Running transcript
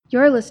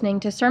You're listening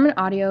to sermon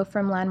audio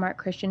from Landmark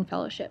Christian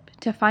Fellowship.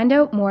 To find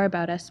out more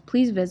about us,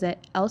 please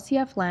visit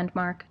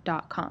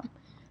lcflandmark.com.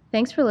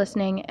 Thanks for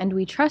listening, and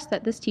we trust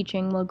that this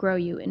teaching will grow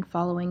you in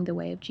following the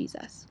way of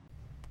Jesus.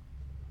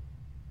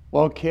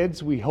 Well,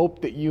 kids, we hope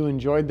that you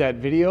enjoyed that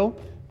video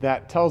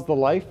that tells the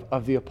life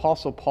of the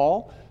Apostle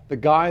Paul, the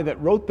guy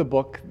that wrote the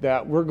book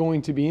that we're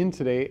going to be in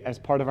today as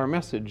part of our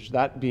message,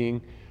 that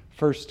being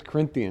 1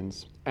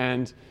 Corinthians.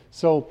 And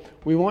so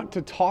we want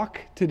to talk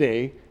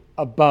today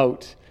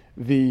about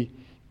the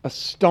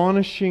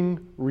astonishing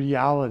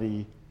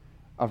reality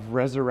of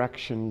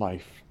resurrection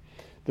life.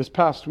 This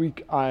past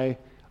week, I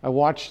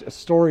watched a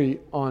story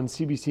on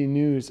CBC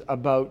News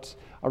about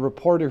a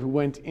reporter who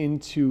went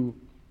into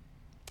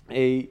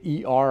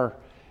a ER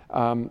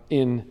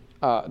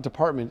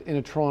department in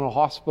a Toronto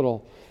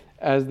hospital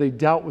as they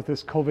dealt with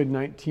this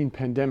COVID-19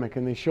 pandemic,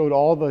 and they showed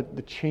all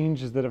the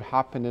changes that have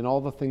happened and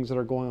all the things that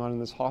are going on in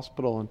this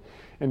hospital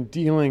and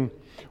dealing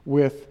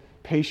with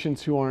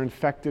patients who are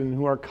infected and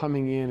who are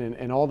coming in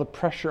and all the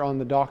pressure on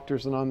the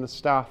doctors and on the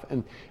staff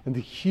and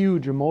the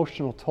huge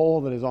emotional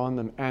toll that is on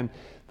them, and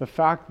the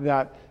fact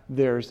that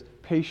there's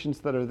patients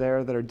that are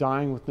there that are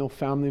dying with no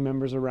family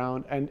members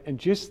around, and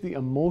just the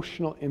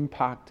emotional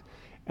impact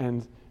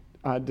and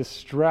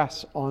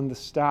distress on the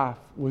staff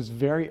was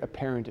very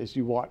apparent as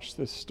you watch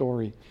this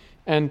story.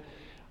 And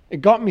it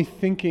got me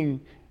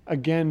thinking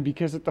again,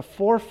 because at the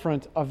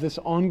forefront of this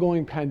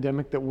ongoing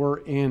pandemic that we're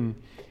in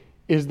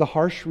is the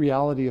harsh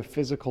reality of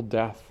physical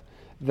death,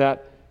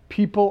 that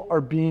people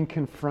are being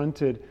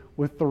confronted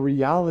with the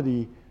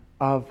reality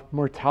of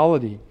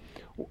mortality.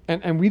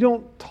 And we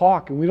don't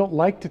talk, and we don't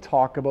like to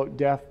talk about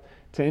death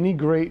to any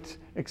great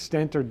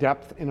extent or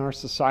depth in our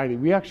society.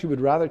 We actually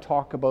would rather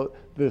talk about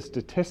the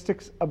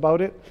statistics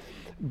about it,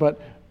 but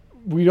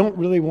we don't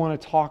really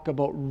want to talk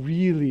about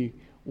really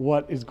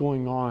what is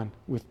going on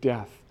with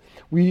death.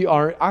 We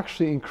are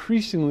actually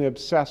increasingly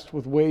obsessed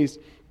with ways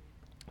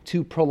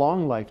to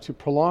prolong life, to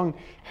prolong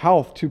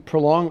health, to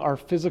prolong our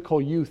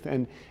physical youth,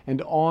 and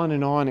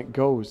on it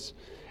goes.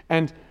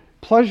 And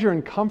pleasure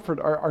and comfort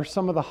are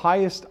some of the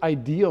highest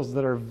ideals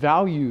that are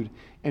valued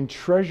and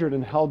treasured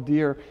and held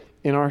dear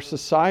in our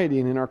society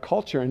and in our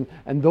culture.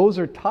 And those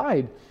are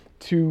tied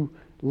to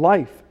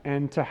life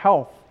and to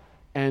health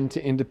and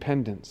to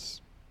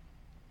independence.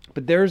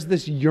 But there's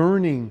this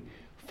yearning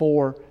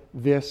for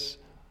this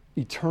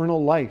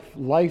eternal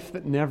life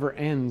that never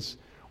ends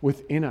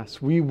within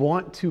us. We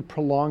want to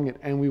prolong it,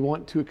 and we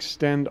want to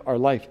extend our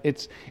life.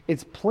 It's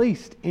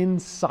placed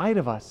inside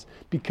of us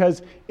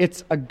because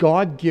it's a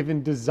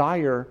God-given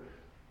desire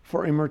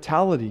for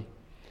immortality.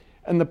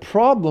 And the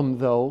problem,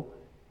 though,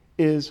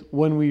 is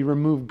when we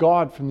remove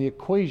God from the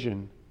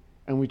equation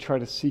and we try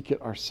to seek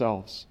it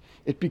ourselves.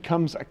 It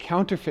becomes a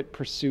counterfeit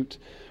pursuit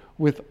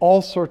with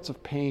all sorts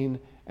of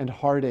pain and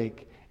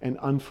heartache and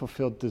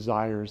unfulfilled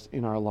desires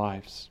in our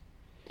lives.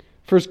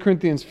 1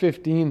 Corinthians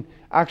 15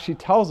 actually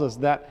tells us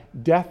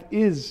that death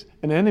is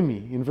an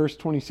enemy in verse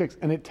 26.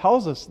 And it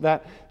tells us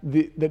that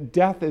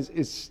death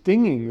is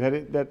stinging,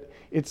 that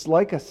it's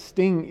like a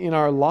sting in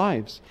our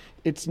lives.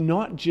 It's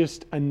not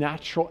just a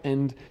natural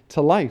end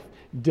to life.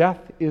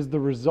 Death is the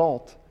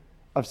result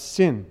of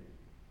sin.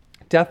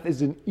 Death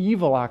is an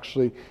evil,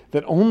 actually,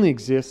 that only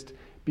exists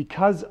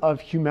because of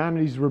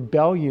humanity's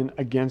rebellion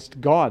against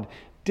God.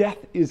 Death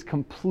is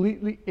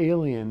completely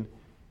alien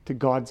to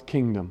God's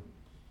kingdom.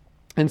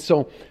 And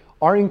so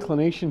our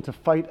inclination to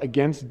fight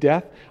against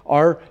death,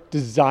 our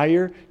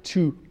desire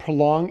to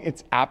prolong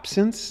its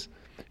absence,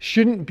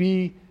 shouldn't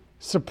be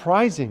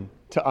surprising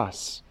to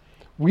us.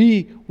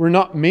 We were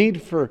not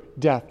made for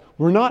death.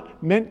 We're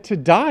not meant to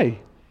die.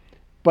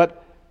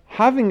 But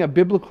having a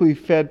biblically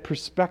fed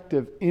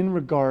perspective in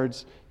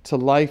regards to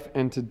life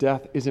and to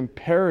death is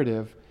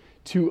imperative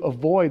to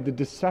avoid the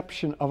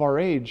deception of our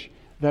age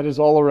that is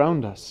all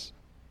around us.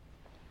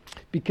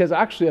 Because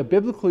actually a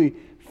biblically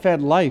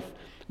fed life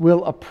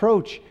will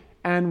approach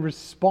and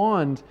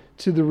respond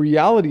to the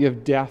reality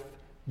of death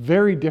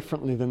very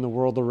differently than the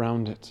world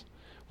around it.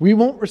 We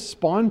won't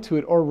respond to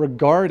it or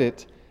regard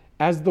it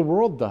as the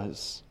world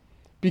does.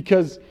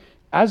 Because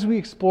as we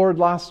explored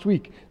last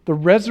week, the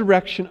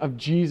resurrection of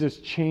Jesus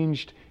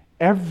changed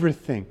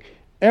everything.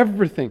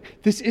 Everything.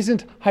 This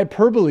isn't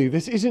hyperbole.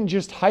 This isn't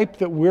just hype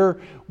that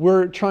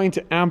we're trying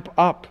to amp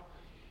up.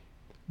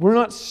 We're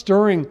not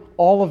stirring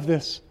all of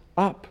this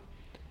up.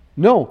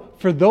 No,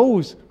 for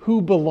those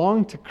who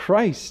belong to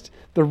Christ,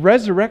 the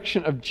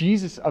resurrection of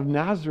Jesus of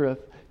Nazareth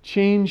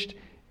changed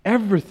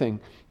everything.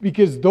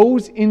 Because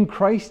those in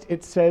Christ,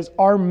 it says,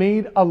 are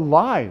made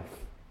alive.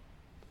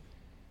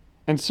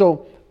 And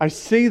so I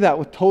say that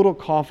with total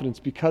confidence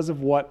because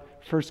of what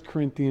 1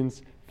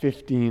 Corinthians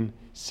 15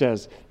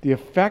 says. The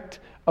effect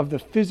of the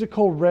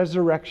physical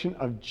resurrection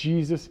of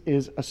Jesus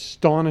is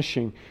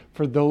astonishing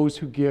for those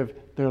who give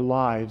their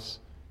lives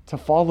to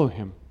follow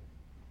him.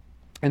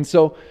 And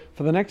so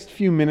for the next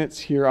few minutes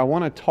here, I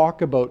want to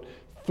talk about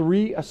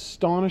 3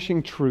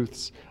 astonishing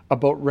truths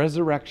about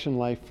resurrection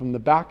life from the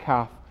back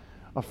half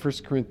of 1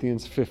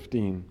 Corinthians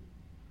 15.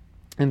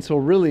 And so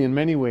really, in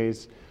many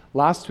ways,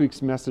 last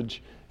week's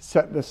message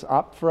set this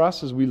up for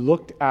us as we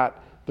looked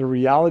at the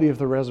reality of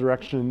the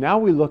resurrection. And now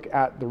we look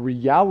at the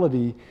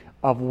reality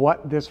of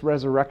what this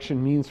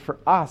resurrection means for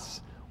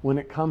us when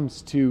it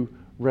comes to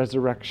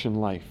resurrection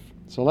life.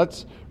 So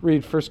let's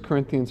read 1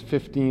 Corinthians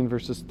 15,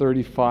 verses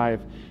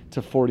 35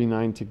 to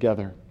 49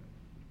 together.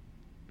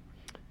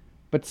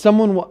 But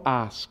someone will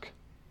ask,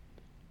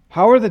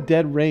 how are the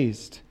dead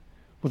raised?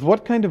 With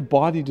what kind of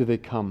body do they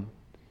come?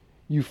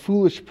 You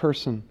foolish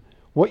person,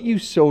 what you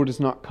sow does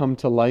not come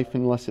to life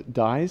unless it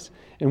dies,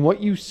 and what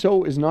you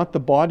sow is not the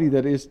body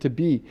that is to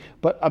be,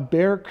 but a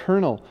bare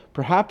kernel,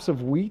 perhaps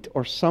of wheat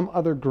or some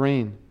other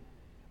grain.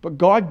 But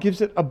God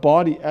gives it a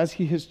body as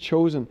He has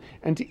chosen,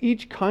 and to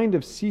each kind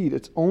of seed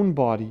its own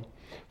body.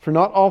 For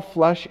not all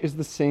flesh is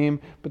the same,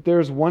 but there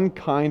is one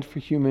kind for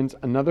humans,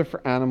 another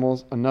for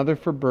animals, another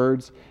for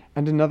birds,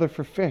 and another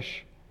for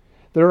fish.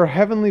 There are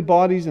heavenly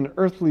bodies and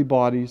earthly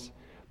bodies,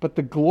 but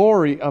the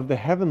glory of the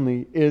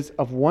heavenly is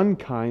of one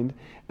kind,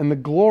 and the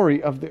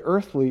glory of the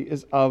earthly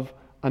is of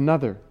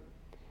another.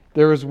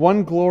 There is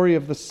one glory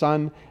of the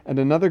sun, and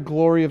another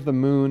glory of the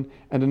moon,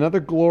 and another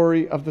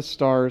glory of the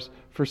stars,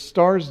 for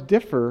stars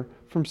differ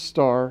from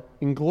star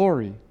in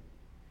glory.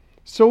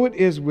 So it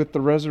is with the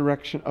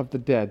resurrection of the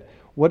dead.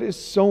 What is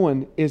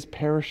sown is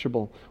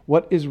perishable.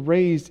 What is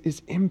raised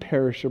is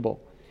imperishable.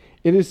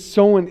 It is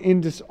sown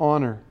in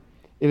dishonor.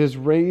 It is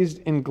raised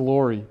in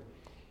glory.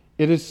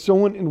 It is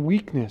sown in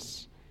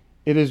weakness.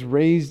 It is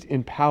raised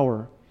in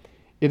power.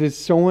 It is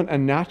sown a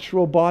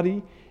natural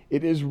body.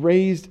 It is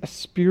raised a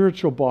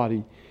spiritual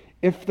body.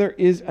 If there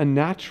is a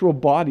natural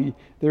body,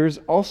 there is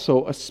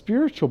also a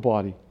spiritual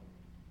body.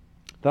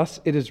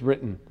 Thus it is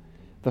written,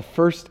 the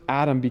first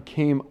Adam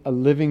became a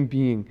living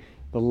being.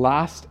 The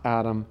last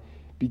Adam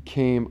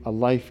became a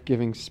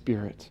life-giving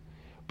spirit.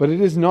 But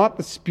it is not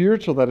the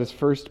spiritual that is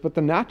first, but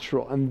the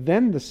natural, and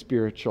then the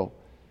spiritual.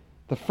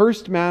 The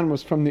first man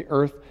was from the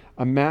earth,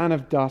 a man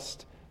of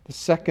dust. The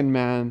second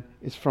man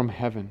is from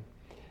heaven.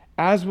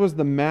 As was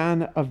the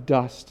man of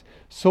dust,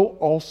 so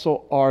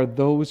also are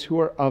those who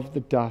are of the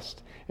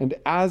dust. And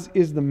as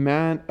is the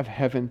man of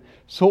heaven,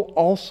 so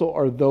also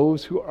are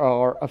those who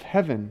are of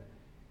heaven.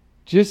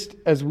 Just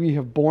as we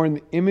have borne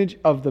the image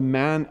of the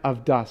man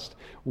of dust,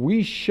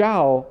 we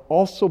shall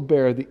also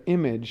bear the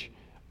image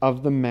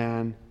of the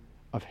man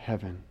of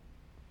heaven.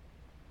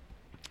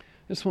 I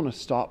just want to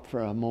stop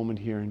for a moment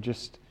here and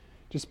just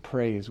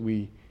pray as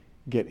we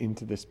get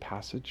into this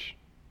passage.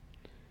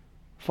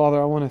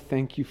 Father, I want to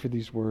thank you for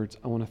these words.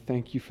 I want to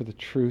thank you for the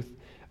truth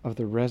of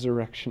the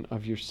resurrection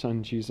of your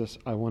Son, Jesus.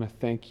 I want to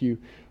thank you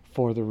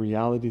for the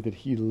reality that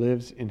He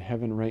lives in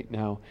heaven right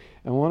now.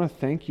 And I want to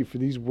thank you for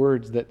these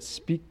words that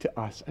speak to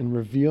us and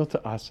reveal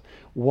to us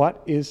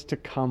what is to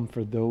come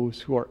for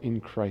those who are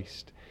in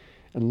Christ.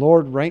 And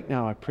Lord, right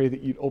now, I pray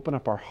that you'd open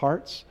up our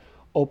hearts,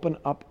 open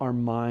up our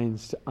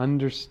minds to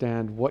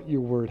understand what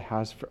your word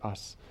has for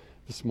us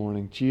this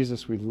morning.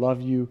 Jesus, we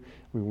love you,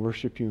 we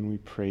worship you, and we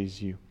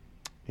praise you.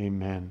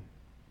 Amen.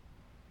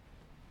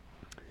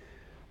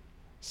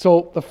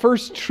 So the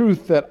first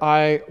truth that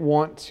I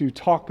want to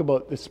talk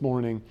about this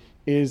morning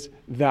is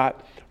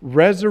that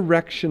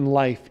resurrection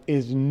life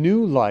is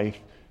new life,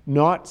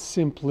 not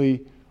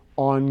simply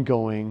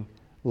ongoing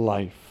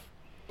life.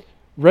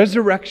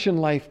 Resurrection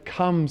life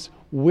comes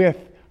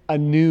with a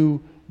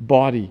new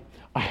body,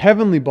 a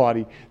heavenly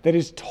body that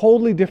is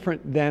totally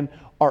different than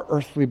our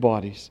earthly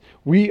bodies.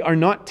 We are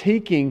not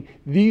taking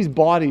these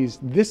bodies,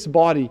 this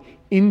body,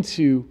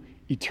 into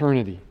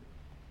eternity.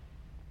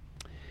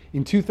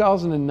 In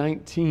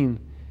 2019,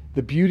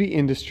 the beauty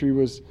industry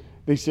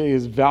they say,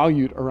 is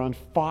valued around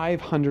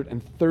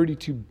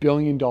 $532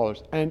 billion,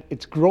 and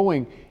it's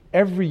growing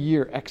every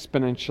year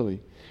exponentially.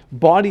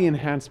 Body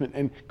enhancement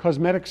and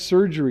cosmetic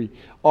surgery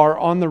are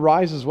on the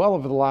rise as well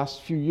over the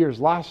last few years.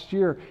 Last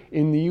year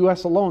in the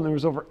US alone, there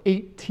was over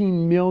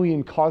 18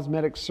 million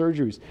cosmetic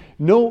surgeries.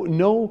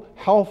 No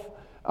health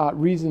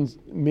reasons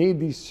made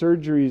these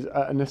surgeries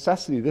a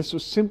necessity. This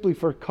was simply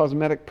for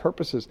cosmetic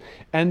purposes.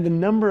 And the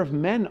number of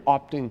men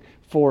opting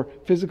for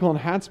physical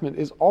enhancement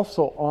is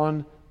also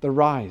on the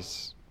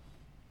rise.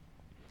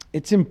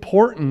 It's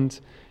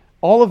important.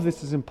 All of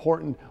this is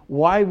important.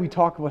 Why we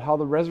talk about how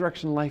the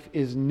resurrection life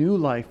is new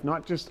life,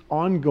 not just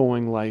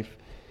ongoing life,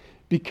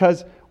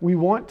 because we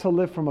want to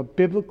live from a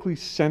biblically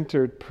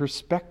centered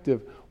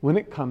perspective when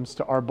it comes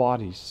to our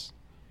bodies.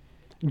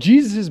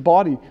 Jesus'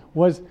 body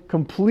was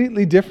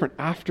completely different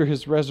after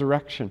his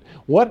resurrection.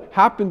 What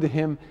happened to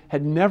him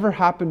had never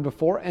happened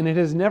before, and it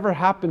has never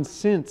happened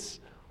since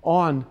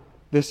on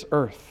this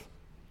earth.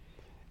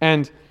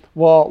 And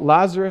while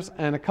Lazarus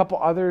and a couple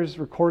others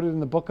recorded in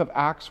the book of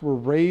Acts were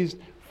raised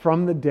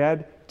from the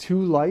dead to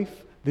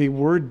life, they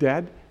were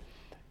dead,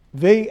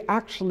 they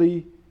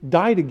actually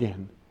died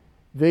again.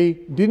 They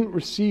didn't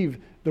receive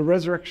the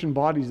resurrection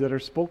bodies that are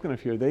spoken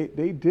of here.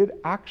 They did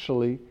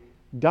actually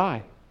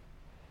die.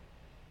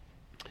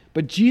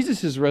 But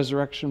Jesus'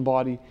 resurrection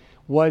body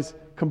was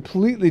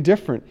completely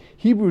different.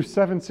 Hebrews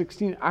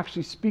 7:16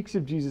 actually speaks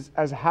of Jesus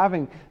as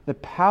having the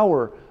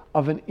power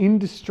of an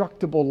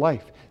indestructible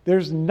life.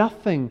 There's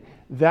nothing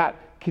that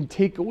can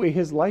take away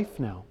his life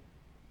now.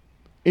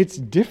 It's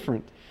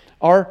different.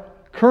 Our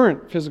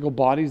current physical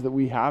bodies that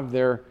we have,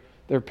 they're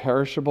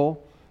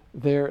perishable.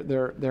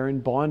 They're in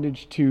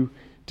bondage to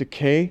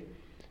decay.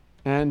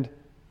 And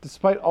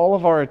despite all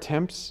of our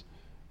attempts,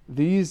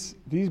 these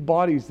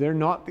bodies, they're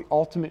not the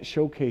ultimate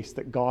showcase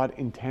that God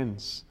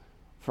intends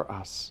for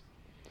us.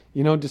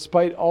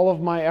 Despite all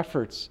of my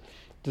efforts,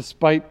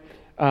 despite,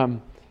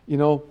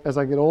 as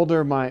I get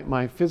older,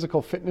 my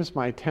physical fitness,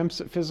 my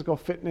attempts at physical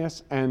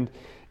fitness and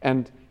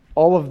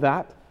all of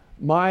that,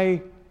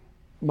 my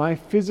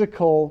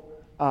physical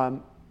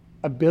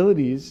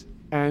abilities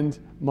and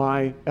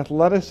my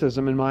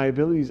athleticism and my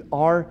abilities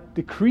are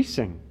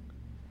decreasing.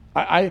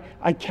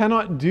 I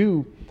cannot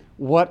do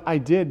what I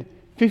did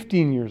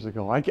 15 years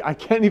ago. I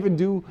can't even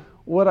do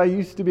what I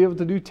used to be able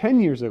to do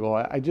 10 years ago.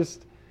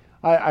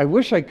 I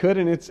wish I could,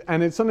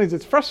 and sometimes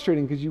it's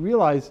frustrating because you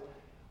realize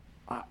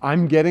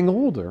I'm getting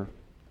older.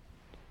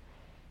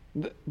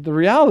 The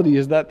reality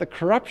is that the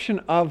corruption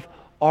of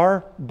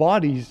our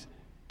bodies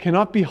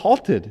cannot be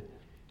halted.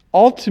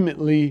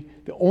 Ultimately,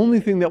 the only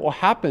thing that will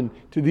happen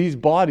to these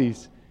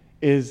bodies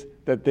is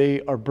that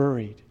they are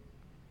buried.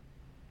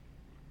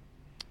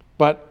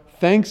 But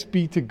thanks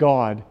be to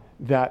God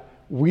that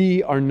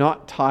we are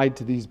not tied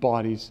to these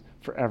bodies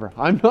forever.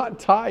 I'm not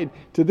tied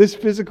to this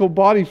physical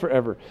body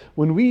forever.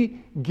 When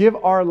we give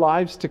our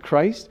lives to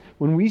Christ,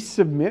 when we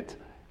submit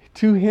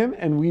to Him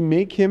and we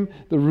make Him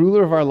the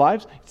ruler of our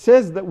lives, it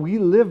says that we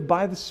live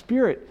by the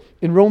Spirit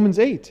in Romans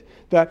 8,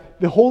 that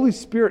the Holy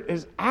Spirit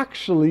is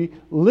actually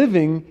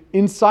living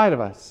inside of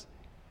us,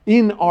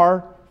 in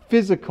our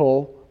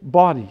physical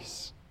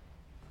bodies.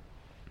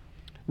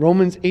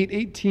 Romans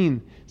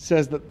 8:18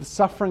 says that the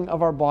suffering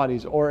of our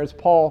bodies, or as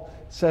Paul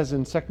says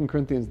in 2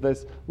 Corinthians,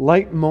 this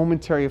light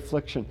momentary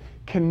affliction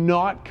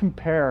cannot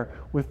compare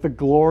with the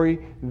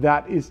glory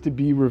that is to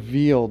be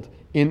revealed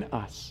in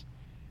us.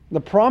 The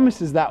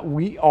promise is that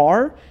we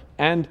are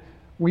and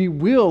we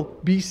will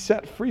be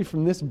set free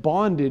from this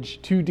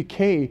bondage to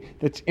decay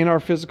that's in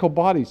our physical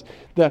bodies.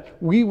 That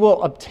we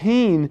will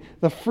obtain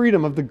the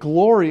freedom of the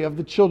glory of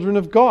the children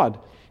of God.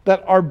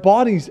 That our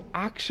bodies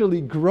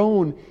actually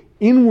groan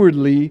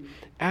inwardly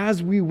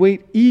as we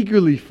wait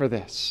eagerly for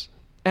this.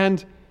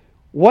 And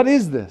what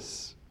is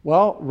this?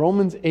 Well,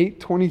 Romans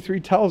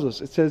 8:23 tells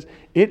us. It says,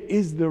 it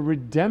is the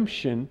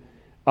redemption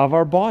of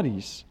our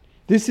bodies.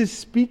 This is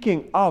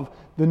speaking of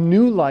the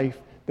new life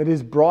that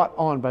is brought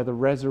on by the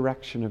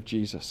resurrection of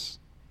Jesus.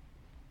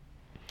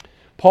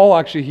 Paul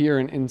actually here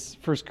in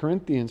 1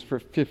 Corinthians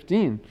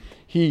 15,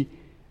 he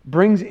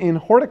brings in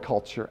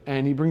horticulture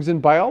and he brings in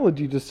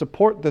biology to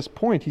support this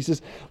point. He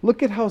says,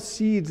 look at how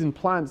seeds and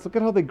plants, look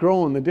at how they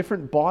grow in the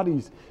different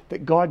bodies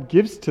that God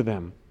gives to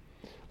them.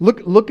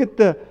 Look at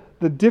the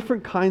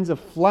different kinds of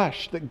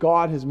flesh that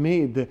God has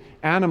made, the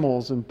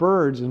animals and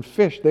birds and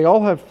fish. They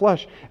all have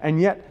flesh, and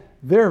yet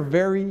they're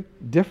very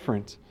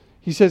different.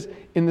 He says,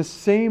 in the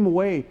same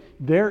way,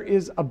 there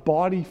is a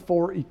body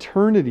for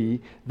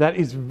eternity that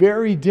is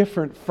very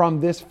different from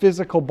this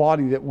physical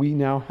body that we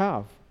now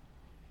have.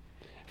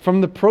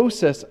 From the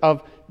process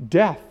of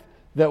death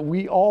that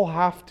we all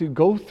have to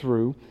go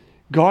through,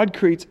 God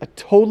creates a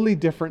totally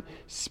different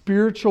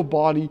spiritual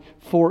body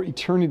for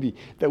eternity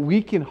that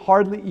we can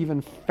hardly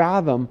even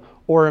fathom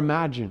or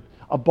imagine.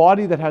 A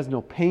body that has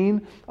no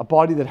pain, a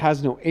body that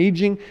has no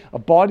aging, a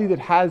body that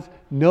has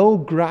no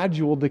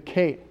gradual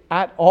decay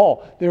at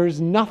all. There is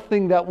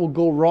nothing that will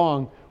go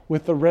wrong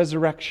with the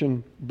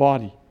resurrection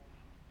body.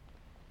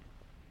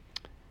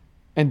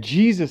 And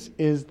Jesus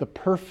is the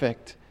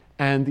perfect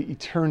and the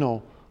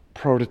eternal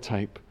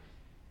prototype.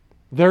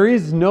 There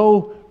is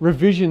no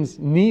revisions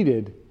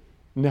needed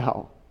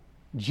now.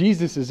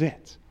 Jesus is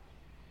it.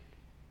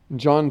 In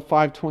John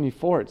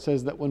 5:24, it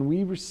says that when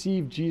we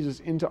receive Jesus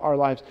into our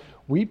lives,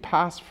 we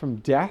pass from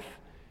death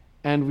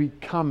and we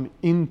come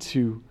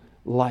into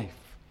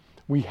life.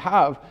 We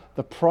have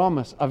the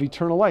promise of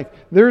eternal life.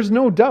 There is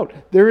no doubt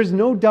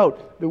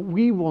that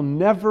we will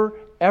never,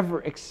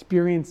 ever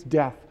experience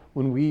death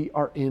when we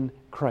are in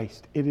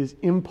Christ. It is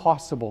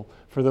impossible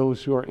for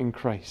those who are in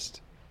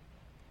Christ.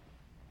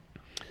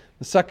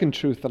 The second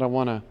truth that I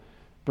want to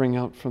bring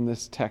out from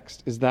this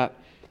text is that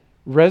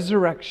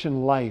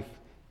resurrection life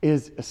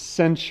is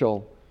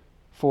essential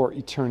for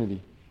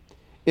eternity.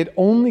 It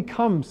only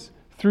comes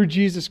through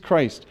Jesus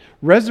Christ.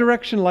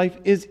 Resurrection life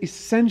is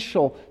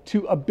essential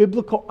to a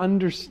biblical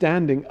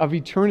understanding of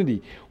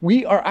eternity.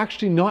 We are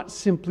actually not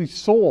simply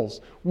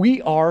souls.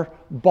 We are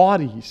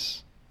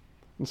bodies.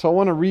 And so I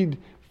want to read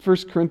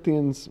 1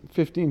 Corinthians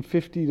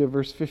 15:50 to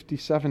verse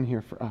 57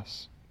 here for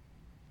us.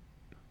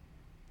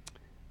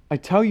 I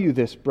tell you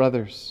this,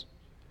 brothers,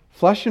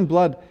 flesh and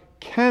blood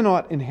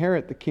cannot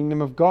inherit the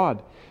kingdom of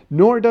God,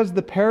 nor does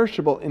the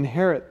perishable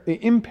inherit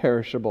the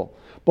imperishable.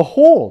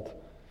 Behold,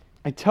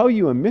 I tell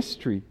you a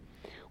mystery.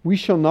 We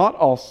shall not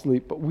all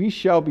sleep, but we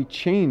shall be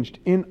changed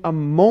in a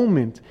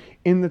moment,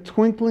 in the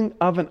twinkling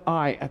of an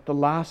eye, at the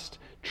last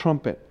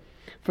trumpet.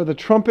 For the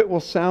trumpet will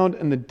sound,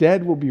 and the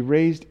dead will be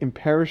raised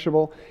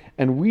imperishable,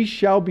 and we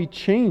shall be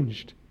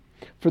changed.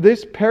 For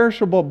this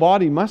perishable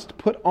body must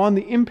put on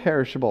the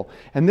imperishable,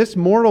 and this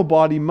mortal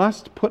body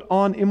must put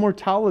on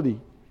immortality.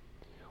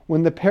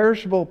 When the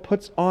perishable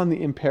puts on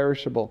the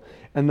imperishable,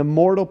 and the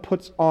mortal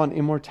puts on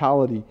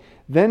immortality,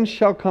 then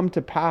shall come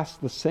to pass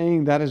the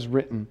saying that is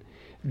written,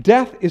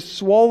 Death is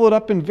swallowed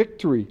up in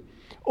victory.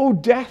 O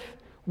death,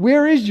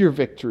 where is your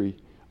victory?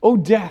 O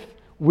death,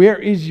 where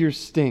is your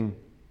sting?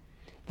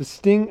 The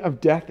sting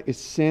of death is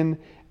sin,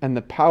 and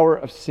the power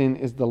of sin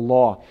is the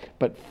law.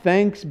 But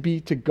thanks be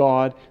to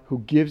God who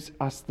gives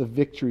us the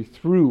victory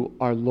through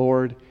our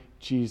Lord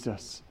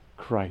Jesus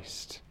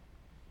Christ.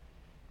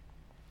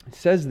 It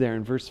says there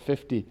in verse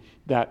 50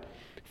 that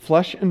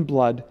flesh and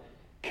blood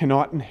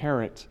cannot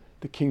inherit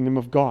the kingdom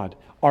of God.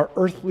 Our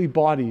earthly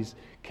bodies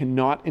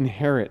cannot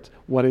inherit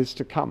what is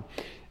to come.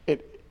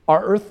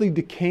 Our earthly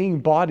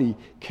decaying body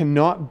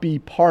cannot be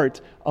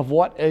part of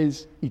what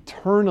is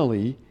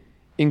eternally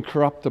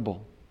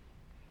incorruptible.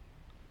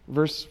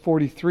 Verse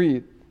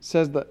 43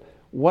 says that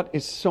what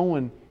is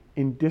sown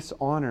in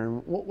dishonor,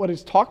 what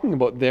it's talking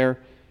about there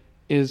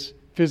is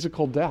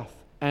physical death.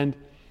 And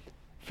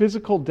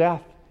physical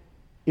death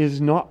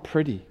is not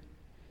pretty.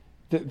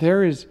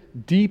 There is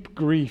deep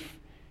grief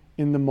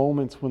in the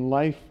moments when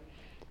life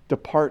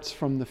departs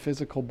from the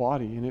physical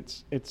body. And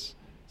it's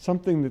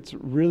something that's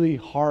really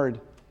hard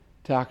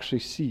to actually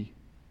see,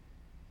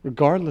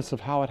 regardless of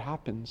how it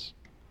happens.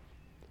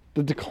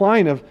 The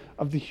decline of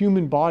the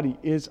human body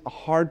is a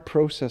hard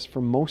process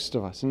for most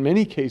of us. In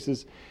many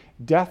cases,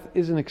 death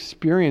is an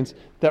experience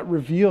that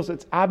reveals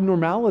its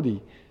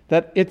abnormality,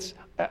 that it's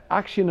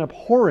actually an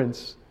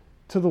abhorrence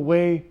to the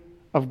way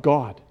of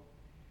God.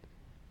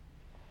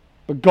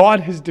 But God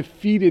has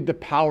defeated the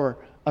power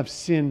of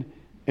sin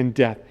and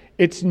death.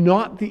 It's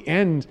not the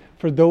end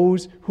for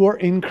those who are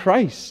in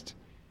Christ.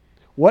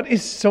 What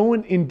is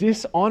sown in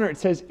dishonor, it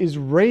says, is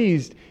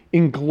raised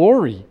in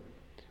glory.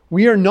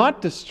 We are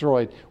not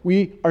destroyed.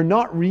 We are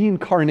not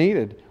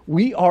reincarnated.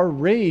 We are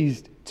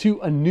raised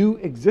to a new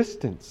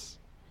existence.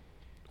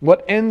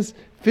 What ends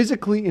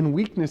physically in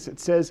weakness, it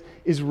says,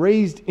 is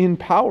raised in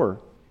power.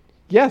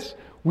 Yes,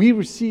 we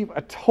receive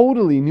a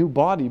totally new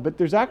body, but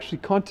there's actually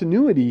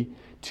continuity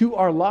to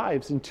our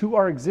lives and to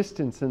our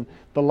existence and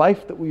the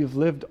life that we've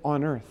lived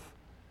on earth.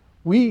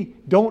 We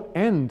don't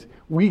end.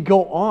 We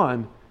go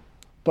on.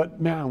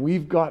 But man,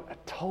 we've got a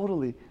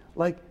totally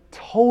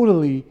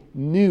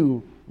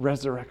new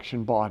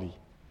resurrection body.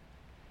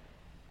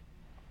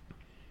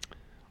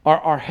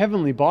 Our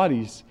heavenly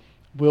bodies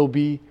will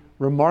be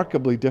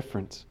remarkably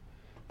different.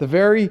 The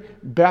very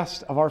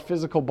best of our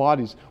physical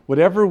bodies,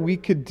 whatever we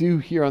could do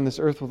here on this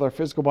earth with our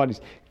physical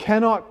bodies,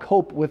 cannot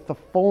cope with the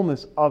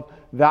fullness of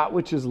that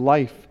which is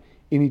life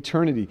in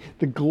eternity.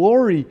 The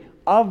glory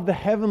of the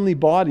heavenly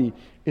body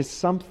is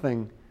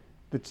something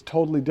that's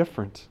totally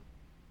different,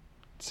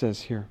 it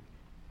says here.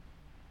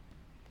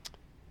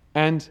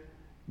 And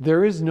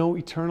there is no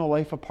eternal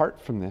life apart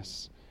from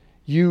this.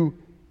 You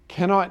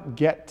cannot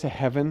get to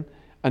heaven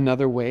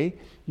another way.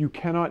 You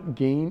cannot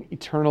gain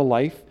eternal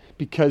life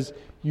because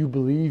you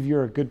believe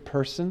you're a good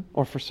person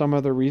or for some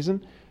other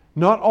reason.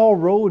 Not all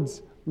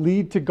roads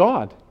lead to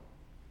God.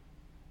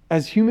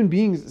 As human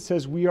beings, it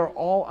says we are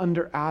all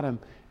under Adam,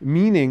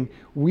 meaning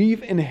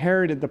we've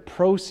inherited the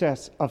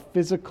process of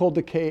physical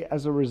decay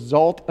as a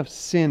result of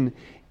sin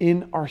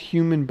in our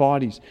human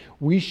bodies.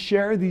 We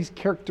share these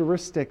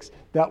characteristics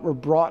that were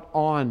brought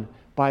on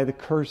by the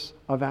curse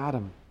of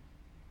Adam.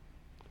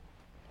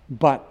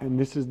 But, and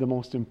this is the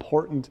most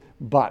important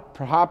but,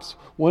 perhaps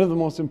one of the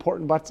most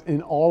important buts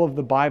in all of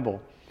the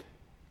Bible,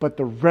 but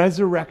the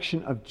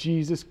resurrection of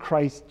Jesus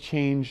Christ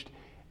changed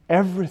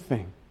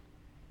everything.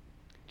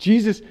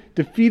 Jesus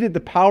defeated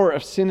the power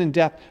of sin and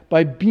death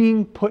by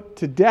being put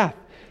to death.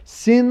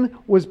 Sin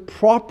was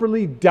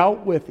properly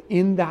dealt with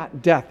in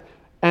that death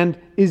and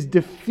is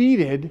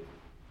defeated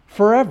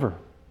forever.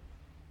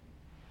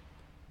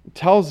 It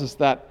tells us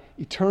that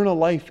eternal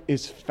life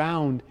is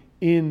found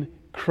in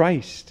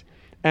Christ.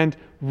 And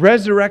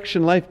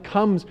resurrection life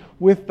comes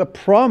with the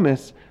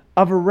promise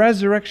of a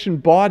resurrection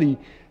body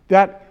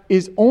that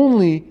is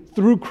only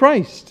through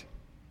Christ.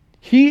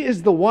 He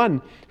is the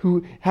one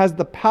who has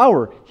the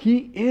power.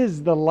 He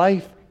is the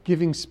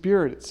life-giving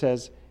Spirit, it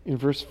says in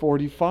verse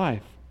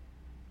 45.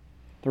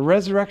 The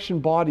resurrection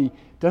body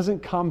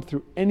doesn't come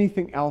through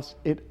anything else.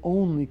 It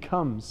only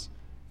comes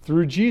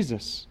through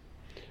Jesus.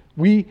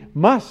 We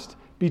must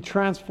be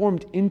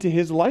transformed into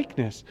His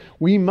likeness.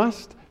 We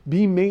must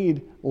be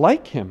made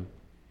like Him.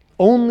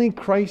 Only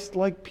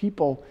Christ-like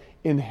people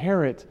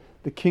inherit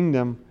the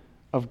kingdom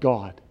of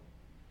God.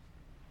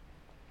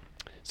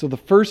 So the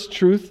first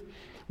truth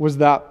was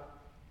that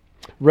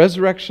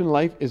resurrection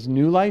life is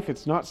new life.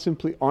 It's not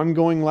simply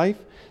ongoing life.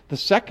 The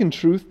second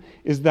truth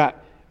is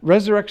that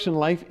resurrection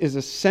life is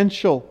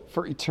essential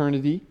for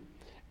eternity.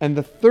 And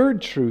the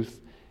third truth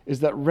is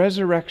that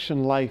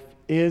resurrection life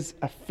is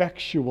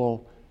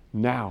effectual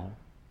now.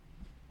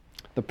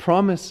 The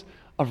promise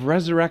of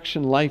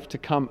resurrection life to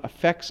come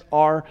affects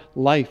our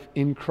life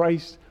in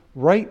Christ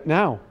right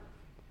now.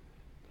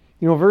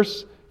 You know,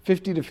 verse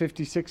 50 to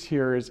 56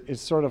 here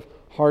is sort of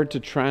hard to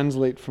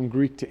translate from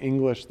Greek to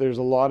English. There's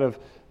a lot of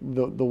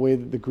the way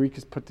that the Greek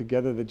is put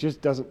together that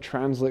just doesn't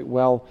translate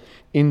well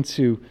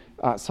into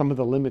some of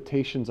the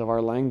limitations of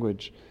our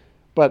language.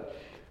 But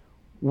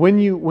when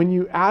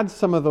you add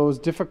some of those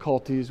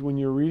difficulties when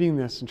you're reading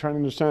this and trying to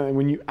understand it, and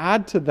when you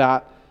add to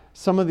that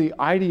some of the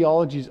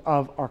ideologies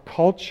of our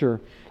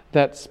culture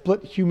that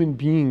split human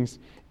beings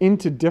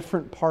into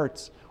different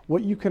parts,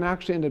 what you can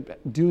actually end up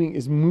doing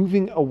is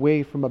moving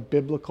away from a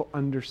biblical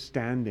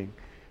understanding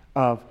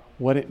of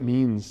what it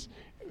means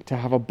to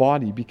have a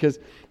body. Because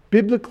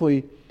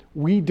biblically,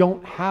 we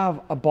don't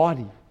have a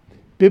body.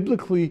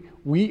 Biblically,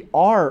 we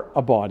are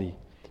a body.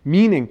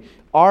 Meaning,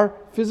 our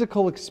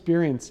physical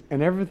experience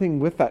and everything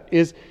with that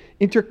is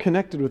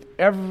interconnected with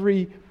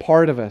every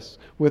part of us,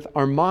 with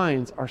our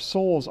minds, our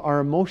souls, our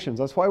emotions.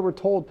 That's why we're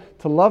told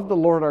to love the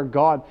Lord our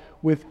God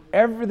with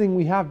everything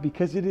we have,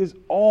 because it is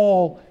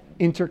all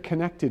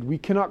interconnected. We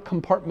cannot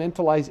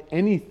compartmentalize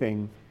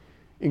anything,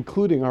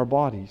 including our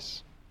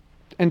bodies.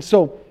 And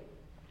so,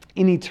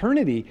 in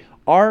eternity,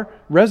 our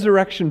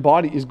resurrection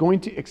body is going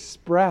to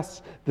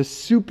express the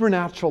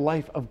supernatural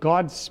life of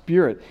God's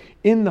Spirit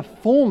in the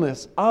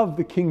fullness of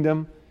the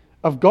kingdom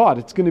of God.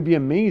 It's going to be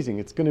amazing.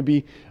 It's going to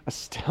be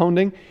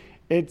astounding.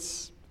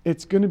 It's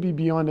going to be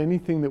beyond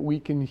anything that we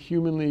can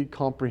humanly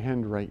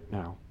comprehend right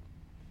now.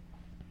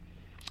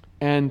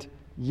 And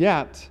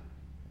yet,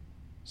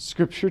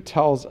 Scripture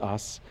tells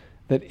us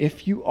that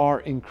if you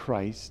are in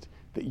Christ,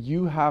 that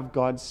you have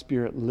God's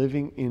Spirit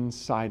living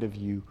inside of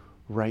you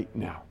right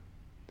now.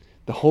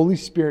 The Holy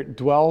Spirit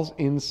dwells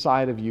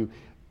inside of you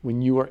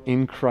when you are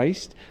in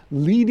Christ,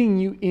 leading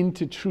you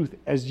into truth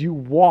as you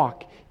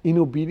walk in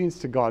obedience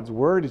to God's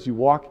word, as you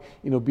walk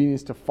in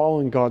obedience to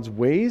following God's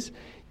ways.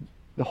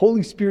 The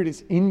Holy Spirit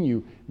is in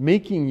you,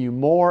 making you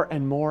more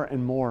and more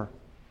and more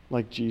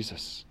like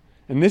Jesus.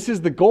 And this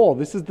is the goal,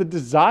 this is the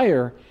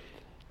desire,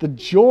 the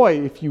joy,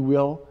 if you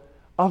will,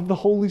 of the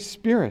Holy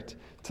Spirit,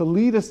 to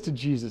lead us to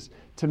Jesus,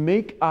 to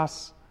make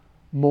us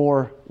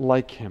more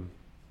like Him.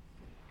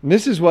 And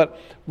this is what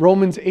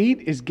Romans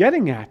 8 is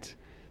getting at.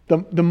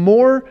 The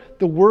more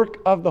the work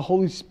of the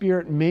Holy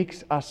Spirit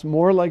makes us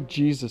more like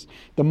Jesus,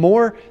 the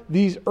more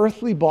these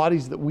earthly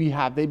bodies that we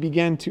have, they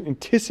begin to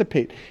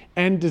anticipate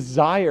and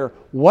desire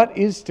what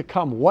is to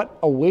come, what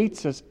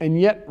awaits us, and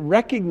yet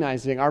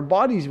recognizing our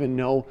bodies even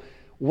know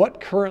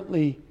what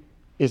currently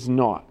is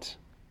not.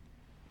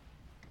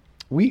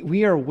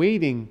 We are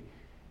waiting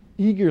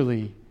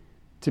eagerly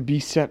to be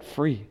set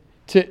free,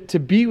 to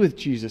be with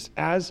Jesus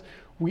as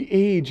we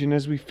age and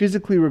as we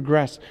physically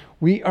regress.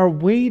 We are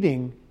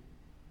waiting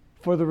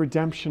for the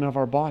redemption of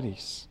our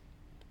bodies.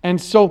 And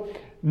so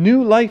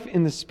new life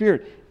in the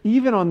Spirit,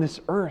 even on this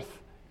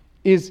earth,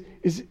 is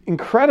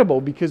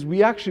incredible, because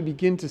we actually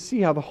begin to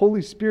see how the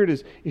Holy Spirit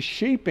is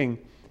shaping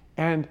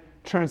and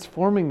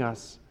transforming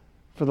us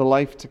for the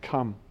life to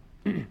come.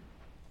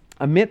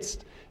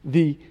 Amidst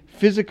the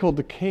physical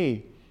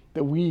decay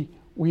that we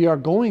are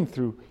going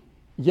through,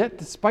 yet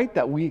despite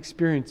that we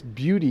experience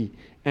beauty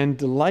and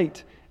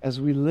delight as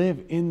we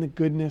live in the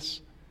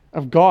goodness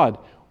of God,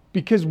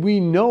 because we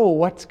know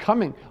what's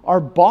coming. Our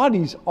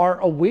bodies are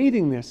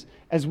awaiting this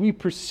as we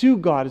pursue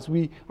God, as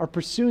we are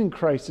pursuing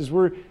Christ, as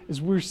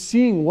we're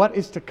seeing what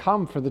is to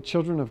come for the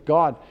children of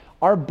God.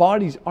 Our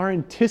bodies are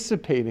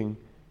anticipating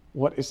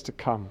what is to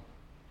come.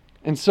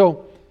 And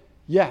so,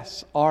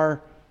 yes,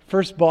 our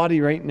first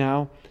body right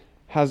now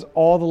has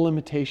all the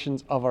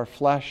limitations of our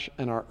flesh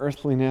and our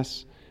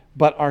earthliness,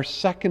 but our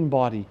second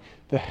body,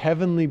 the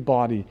heavenly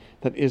body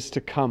that is to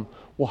come,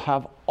 will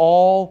have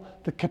all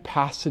the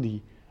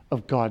capacity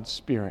of God's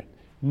Spirit.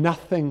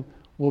 Nothing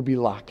will be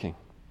lacking.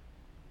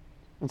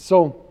 And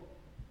so,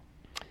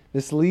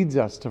 this leads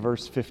us to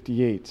verse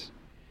 58.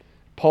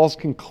 Paul's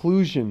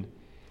conclusion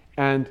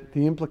and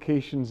the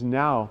implications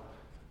now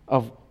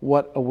of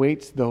what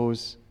awaits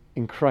those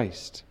in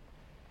Christ.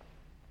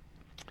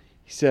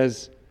 He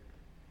says,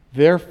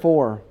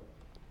 "Therefore,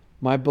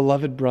 my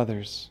beloved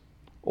brothers,"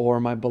 or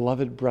my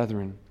beloved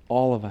brethren,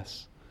 all of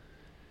us,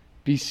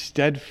 "be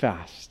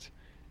steadfast,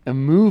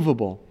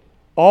 immovable,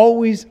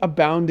 always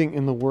abounding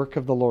in the work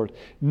of the Lord,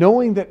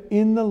 knowing that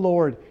in the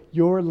Lord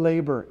your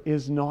labor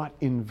is not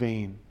in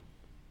vain."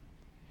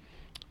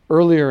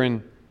 Earlier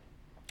in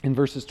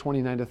verses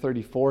 29 to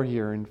 34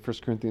 here in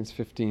 1 Corinthians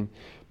 15,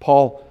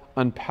 Paul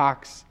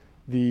unpacks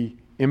the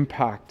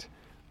impact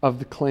of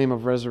the claim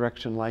of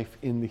resurrection life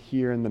in the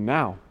here and the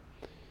now.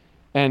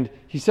 And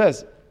he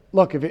says,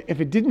 look,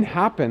 if it didn't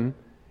happen,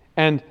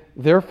 and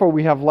therefore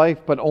we have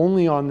life but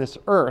only on this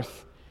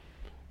earth,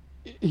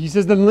 he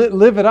says, then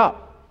live it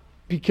up.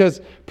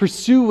 Because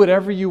pursue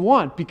whatever you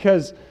want,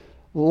 because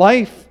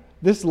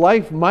this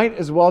life might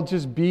as well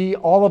just be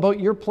all about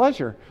your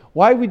pleasure.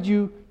 Why would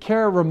you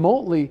care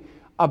remotely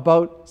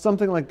about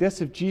something like this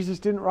if Jesus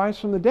didn't rise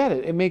from the dead?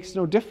 It makes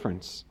no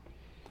difference.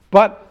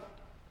 But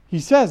he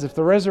says, if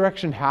the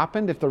resurrection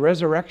happened, if the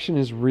resurrection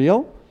is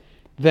real,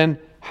 then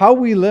how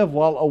we live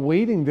while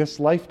awaiting this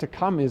life to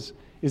come is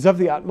of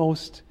the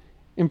utmost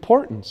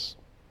importance.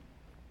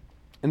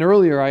 And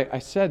earlier I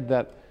said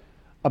that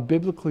a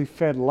biblically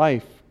fed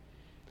life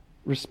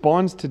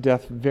responds to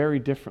death very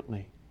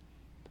differently.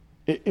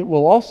 It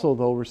will also,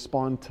 though,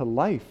 respond to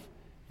life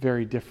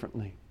very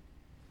differently.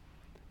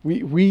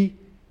 We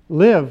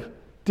live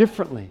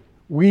differently.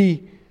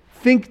 We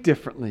think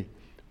differently.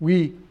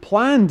 We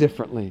plan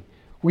differently.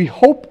 We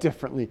hope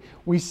differently.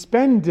 We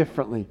spend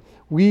differently.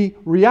 We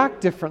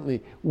react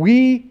differently.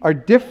 We are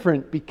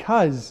different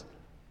because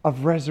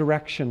of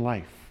resurrection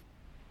life.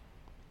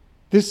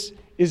 This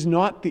is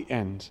not the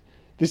end.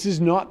 This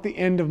is not the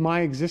end of my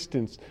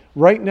existence.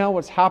 Right now,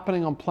 what's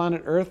happening on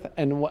planet Earth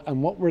and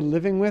what we're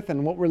living with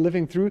and what we're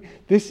living through,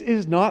 this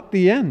is not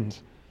the end.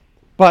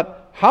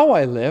 But how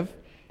I live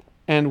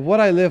and what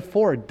I live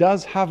for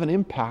does have an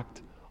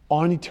impact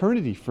on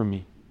eternity for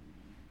me.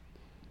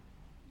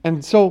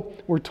 And so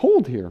we're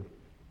told here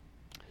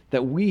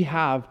that we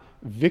have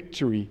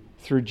victory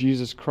through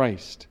Jesus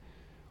Christ.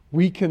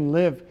 We can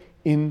live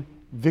in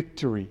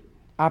victory,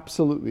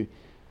 absolutely.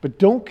 But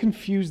don't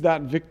confuse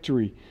that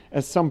victory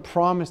as some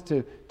promise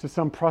to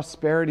some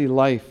prosperity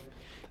life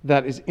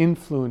that is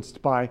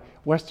influenced by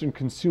Western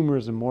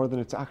consumerism more than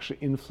it's actually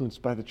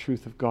influenced by the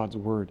truth of God's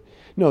Word.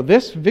 No,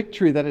 this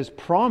victory that is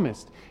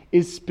promised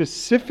is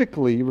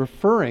specifically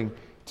referring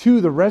to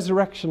the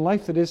resurrection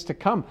life that is to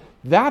come.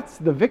 That's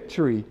the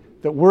victory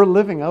that we're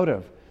living out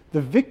of.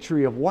 The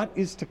victory of what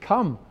is to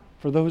come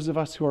for those of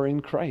us who are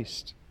in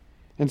Christ.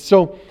 And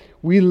so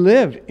we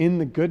live in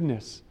the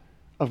goodness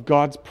of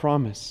God's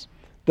promise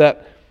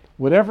that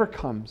whatever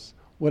comes,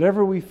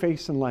 whatever we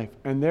face in life,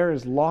 and there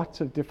is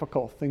lots of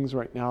difficult things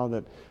right now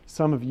that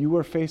some of you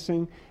are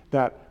facing,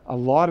 that a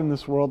lot in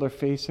this world are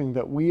facing,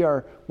 that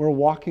we're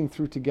walking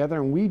through together,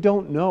 and we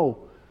don't know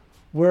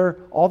where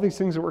all these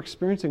things that we're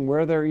experiencing,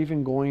 where they're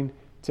even going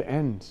to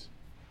end.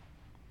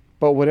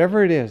 But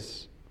whatever it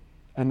is,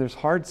 and there's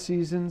hard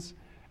seasons,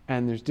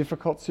 and there's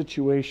difficult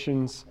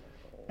situations,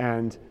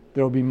 and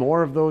there will be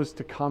more of those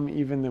to come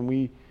even than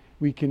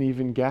we can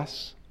even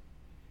guess.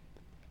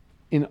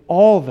 In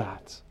all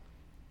that,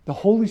 the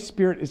Holy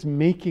Spirit is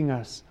making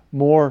us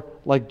more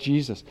like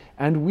Jesus.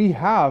 And we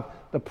have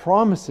the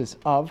promises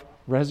of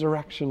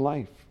resurrection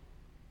life.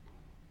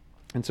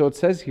 And so it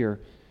says here,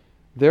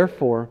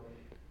 therefore,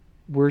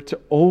 we're to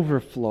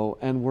overflow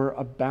and we're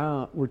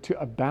to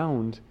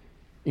abound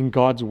in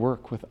God's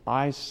work with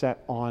eyes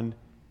set on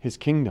His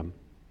kingdom.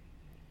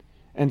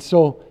 And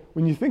so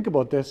when you think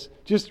about this,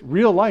 just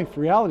real life,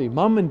 reality,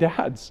 mom and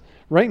dads,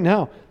 right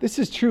now, this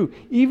is true.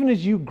 Even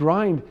as you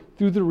grind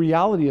through the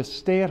reality of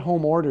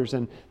stay-at-home orders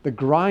and the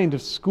grind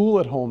of school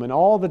at home and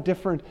all the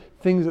different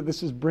things that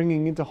this is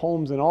bringing into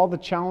homes and all the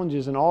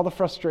challenges and all the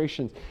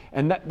frustrations,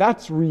 and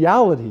that's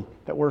reality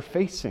that we're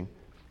facing.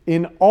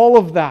 In all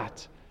of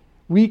that,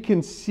 we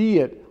can see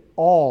it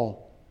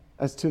all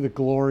as to the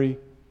glory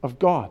of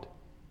God.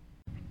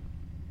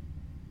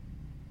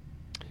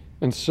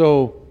 And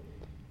so,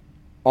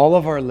 all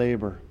of our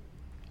labor,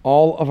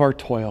 all of our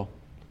toil,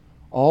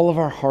 all of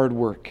our hard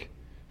work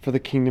for the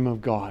kingdom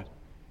of God,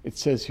 it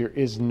says here,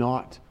 is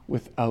not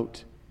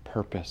without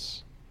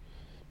purpose.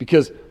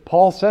 Because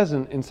Paul says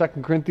in 2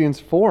 Corinthians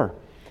 4,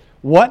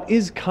 what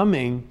is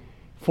coming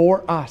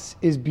for us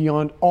is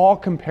beyond all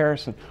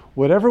comparison.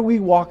 Whatever we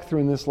walk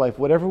through in this life,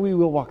 whatever we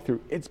will walk through,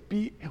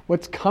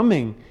 what's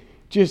coming,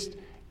 just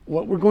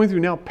what we're going through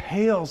now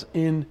pales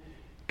in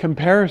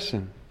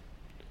comparison.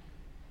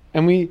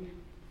 And we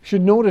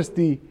should notice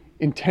the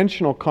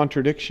intentional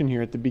contradiction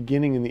here at the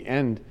beginning and the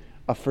end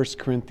of 1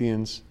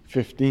 Corinthians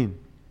 15.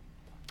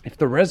 If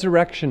the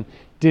resurrection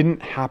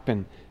didn't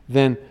happen,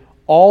 then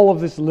all of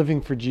this living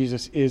for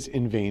Jesus is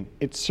in vain.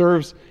 It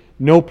serves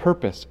no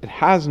purpose. It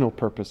has no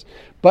purpose.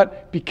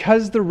 But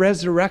because the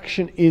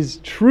resurrection is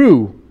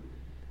true,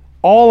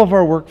 all of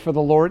our work for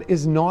the Lord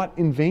is not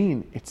in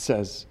vain, it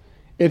says.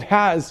 It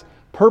has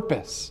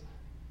purpose.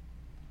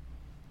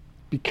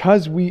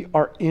 Because we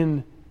are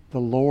in the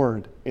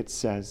Lord, it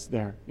says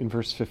there in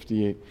verse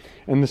 58.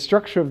 And the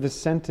structure of this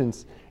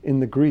sentence in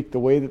the Greek, the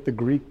way that the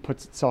Greek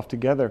puts itself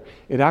together,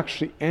 it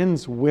actually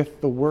ends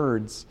with the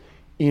words,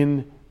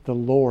 in the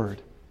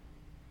Lord.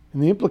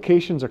 And the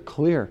implications are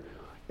clear.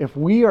 If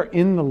we are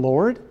in the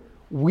Lord,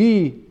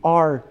 we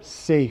are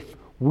safe.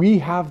 We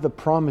have the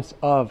promise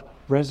of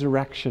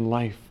resurrection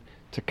life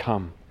to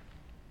come.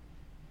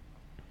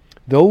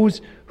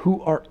 Those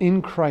who are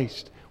in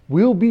Christ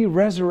will be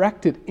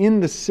resurrected in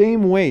the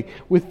same way,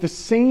 with the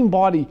same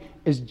body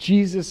as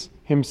Jesus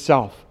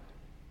Himself.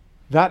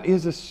 That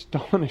is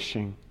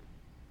astonishing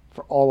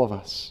for all of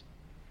us.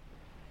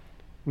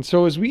 And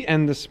so as we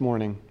end this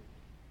morning,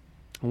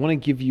 I want to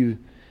give you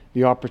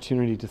the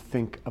opportunity to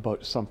think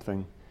about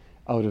something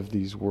out of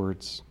these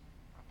words.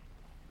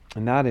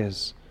 And that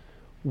is,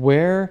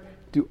 where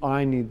do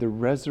I need the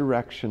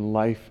resurrection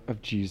life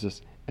of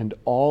Jesus and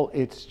all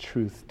its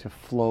truth to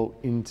flow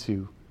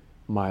into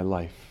my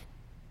life?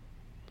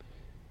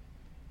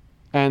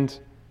 And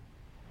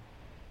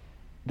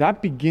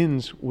that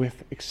begins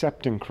with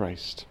accepting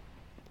Christ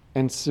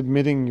and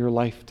submitting your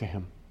life to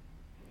Him.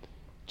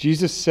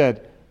 Jesus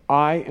said,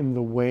 I am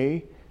the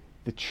way,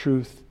 the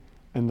truth,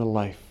 and the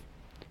life.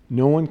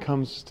 No one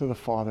comes to the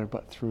Father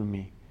but through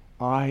me.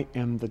 I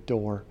am the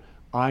door.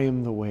 I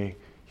am the way.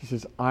 He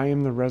says, I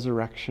am the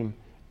resurrection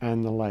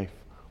and the life.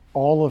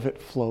 All of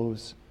it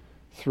flows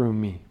through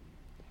me.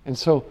 And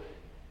so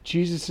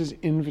Jesus'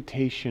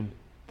 invitation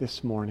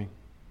this morning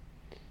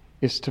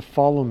is to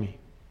follow me,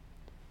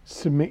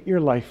 submit your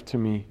life to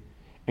me,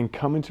 and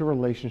come into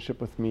relationship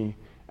with me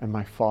and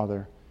my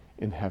Father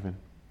in heaven.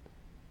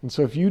 And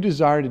so if you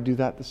desire to do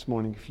that this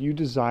morning, if you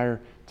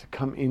desire to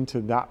come into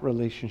that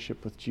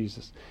relationship with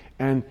Jesus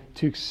and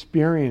to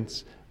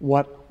experience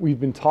what we've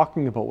been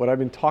talking about, what I've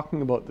been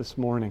talking about this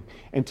morning,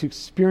 and to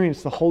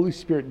experience the Holy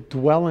Spirit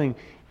dwelling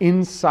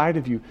inside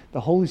of you,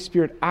 the Holy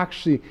Spirit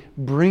actually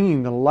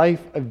bringing the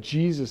life of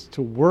Jesus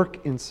to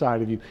work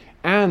inside of you,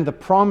 and the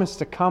promise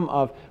to come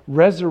of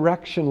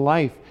resurrection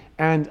life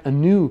and a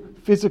new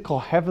physical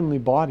heavenly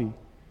body,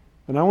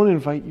 then I want to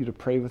invite you to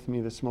pray with me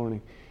this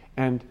morning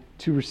and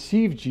to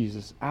receive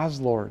Jesus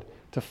as Lord,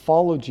 to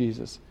follow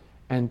Jesus,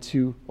 and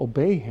to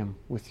obey Him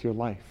with your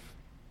life.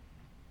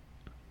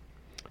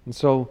 And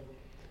so,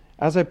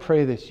 as I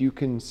pray this, you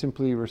can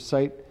simply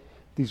recite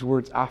these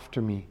words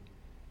after me,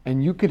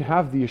 and you can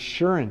have the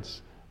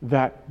assurance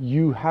that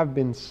you have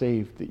been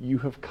saved, that you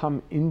have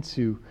come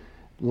into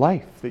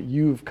life, that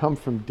you have come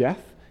from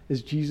death,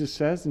 as Jesus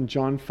says in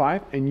John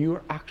 5, and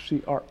you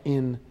actually are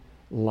in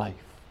life,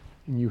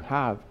 and you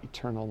have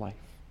eternal life.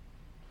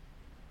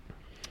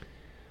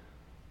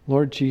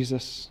 Lord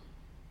Jesus,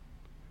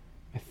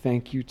 I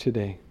thank you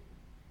today.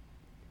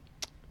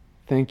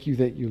 Thank you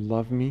that you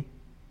love me,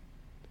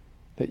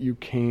 that you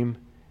came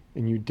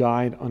and you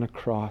died on a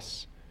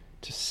cross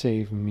to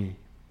save me.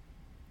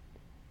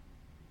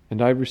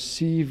 And I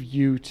receive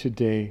you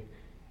today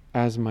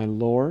as my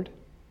Lord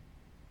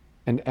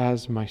and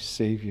as my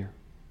Savior.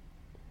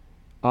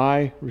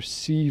 I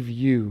receive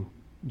you,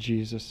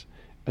 Jesus,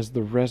 as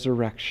the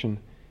resurrection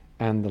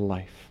and the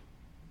life.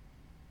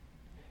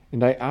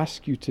 And I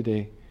ask you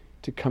today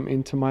to come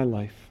into my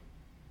life,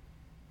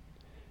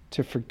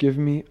 to forgive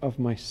me of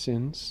my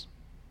sins,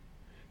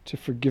 to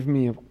forgive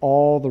me of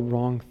all the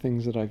wrong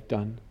things that I've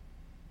done,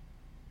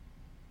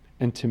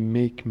 and to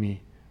make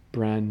me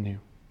brand new.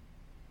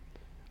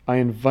 I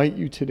invite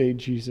you today,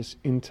 Jesus,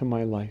 into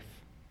my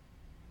life.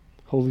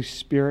 Holy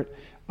Spirit,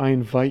 I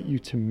invite you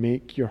to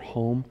make your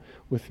home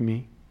with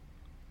me,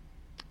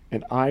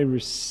 and I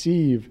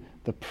receive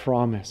the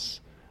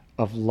promise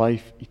of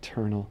life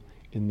eternal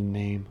in the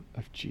name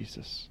of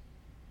Jesus.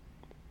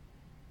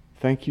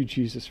 Thank you,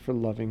 Jesus, for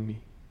loving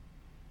me.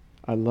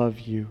 I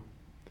love you,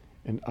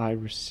 and I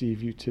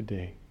receive you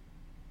today.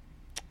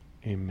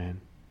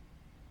 Amen.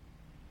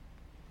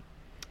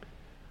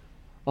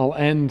 I'll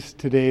end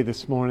today,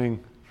 this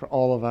morning, for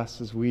all of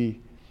us as we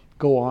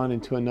go on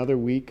into another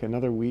week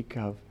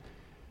of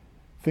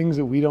things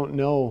that we don't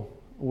know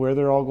where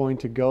they're all going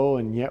to go,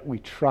 and yet we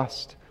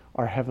trust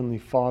our Heavenly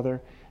Father,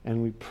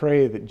 and we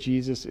pray that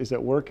Jesus is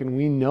at work, and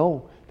we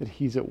know that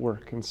He's at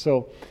work. And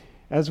so,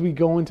 as we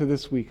go into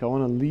this week, I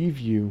want to leave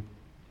you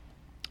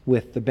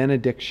with the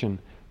benediction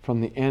from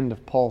the end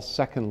of Paul's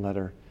second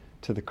letter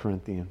to the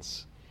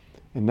Corinthians.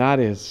 And that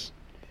is,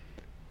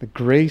 the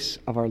grace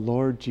of our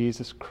Lord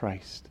Jesus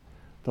Christ,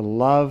 the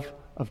love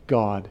of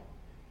God,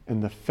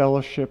 and the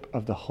fellowship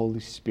of the Holy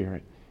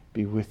Spirit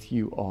be with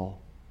you all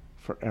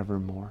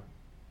forevermore.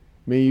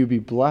 May you be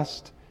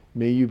blessed,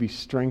 may you be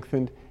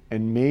strengthened,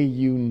 and may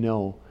you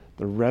know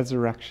the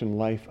resurrection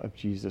life of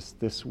Jesus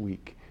this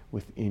week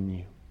within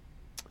you.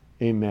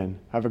 Amen.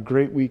 Have a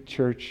great week,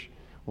 church.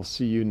 We'll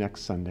see you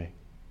next Sunday.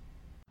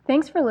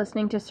 Thanks for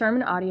listening to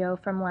sermon audio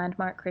from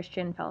Landmark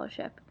Christian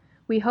Fellowship.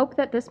 We hope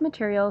that this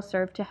material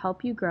served to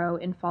help you grow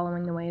in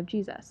following the way of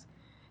Jesus.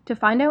 To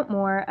find out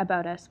more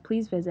about us,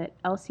 please visit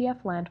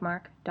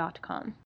lcflandmark.com.